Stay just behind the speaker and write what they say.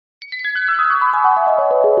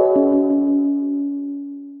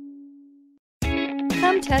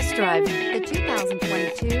test drive the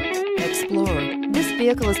 2022 Explorer. This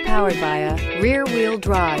vehicle is powered by a rear-wheel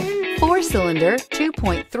drive, 4-cylinder,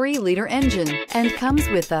 2.3-liter engine, and comes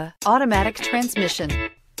with a automatic transmission.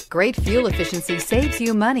 Great fuel efficiency saves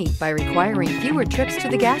you money by requiring fewer trips to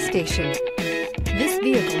the gas station. This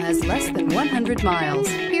vehicle has less than 100 miles.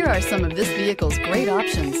 Here are some of this vehicle's great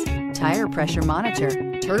options: tire pressure monitor,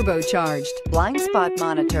 turbocharged, blind spot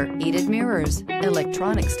monitor, heated mirrors,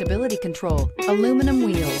 electronic stability control, aluminum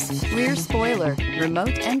wheels, rear spoiler,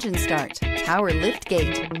 remote engine start, power lift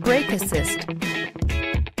gate, brake assist.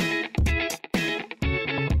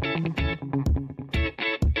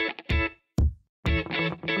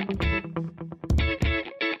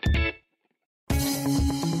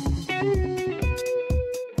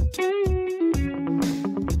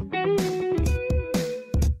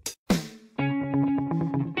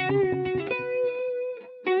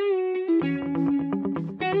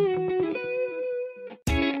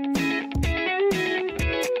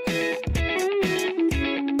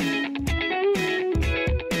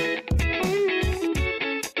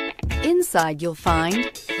 Inside you'll find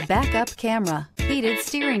backup camera, heated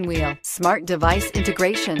steering wheel, smart device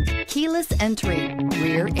integration, keyless entry,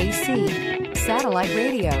 rear AC, satellite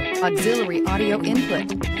radio, auxiliary audio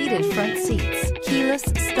input, heated front seats, keyless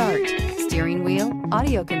start, steering wheel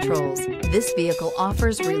audio controls. This vehicle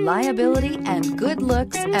offers reliability and good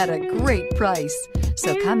looks at a great price.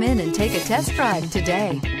 So come in and take a test drive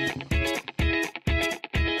today.